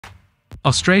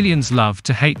Australians love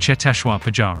to hate Cheteshwar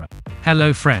Pujara.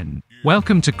 Hello friend.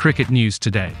 Welcome to Cricket News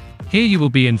Today. Here you will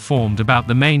be informed about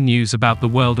the main news about the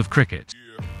world of cricket.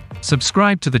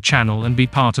 Subscribe to the channel and be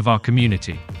part of our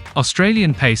community.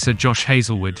 Australian pacer Josh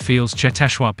Hazlewood feels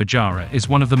Cheteshwar Pujara is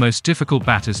one of the most difficult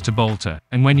batters to bowl to,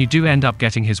 and when you do end up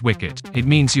getting his wicket, it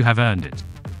means you have earned it.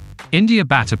 India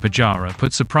batter Pujara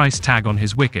puts a price tag on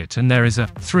his wicket and there is a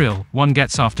thrill one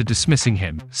gets after dismissing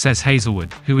him, says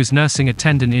Hazlewood, who is nursing a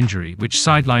tendon injury which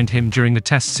sidelined him during the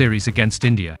Test series against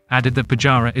India, added that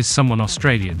Pujara is someone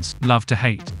Australians love to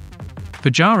hate.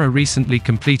 Pujara recently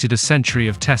completed a century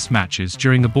of Test matches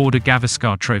during the Border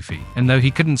Gavaskar Trophy, and though he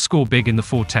couldn't score big in the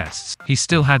 4 Tests, he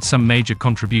still had some major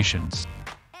contributions.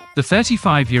 The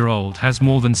 35-year-old has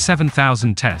more than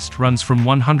 7,000 Test runs from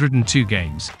 102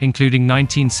 games, including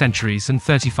 19 centuries and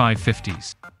 35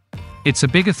 50s. It's a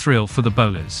bigger thrill for the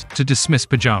bowlers to dismiss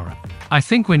Pujara. I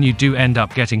think when you do end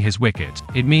up getting his wicket,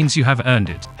 it means you have earned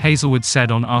it, Hazlewood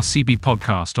said on RCB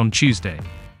podcast on Tuesday.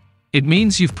 It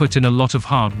means you've put in a lot of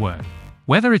hard work.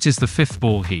 Whether it is the 5th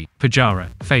ball he, Pujara,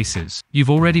 faces,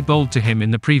 you've already bowled to him in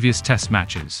the previous Test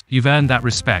matches, you've earned that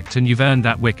respect and you've earned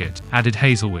that wicket, added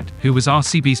Hazlewood, who was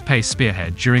RCB's pace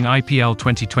spearhead during IPL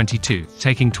 2022,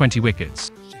 taking 20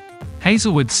 wickets.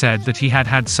 Hazlewood said that he had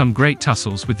had some great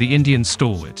tussles with the Indian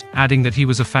stalwart, adding that he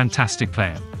was a fantastic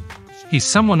player. He's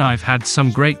someone I've had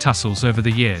some great tussles over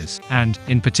the years, and,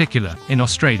 in particular, in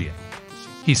Australia.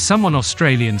 He's someone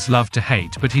Australians love to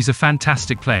hate, but he's a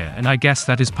fantastic player and I guess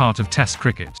that is part of Test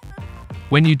cricket.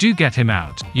 When you do get him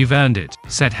out, you've earned it,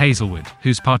 said Hazlewood,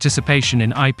 whose participation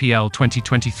in IPL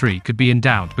 2023 could be in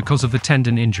doubt because of the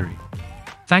tendon injury.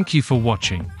 Thank you for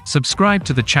watching. Subscribe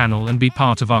to the channel and be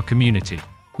part of our community.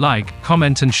 Like,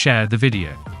 comment and share the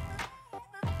video.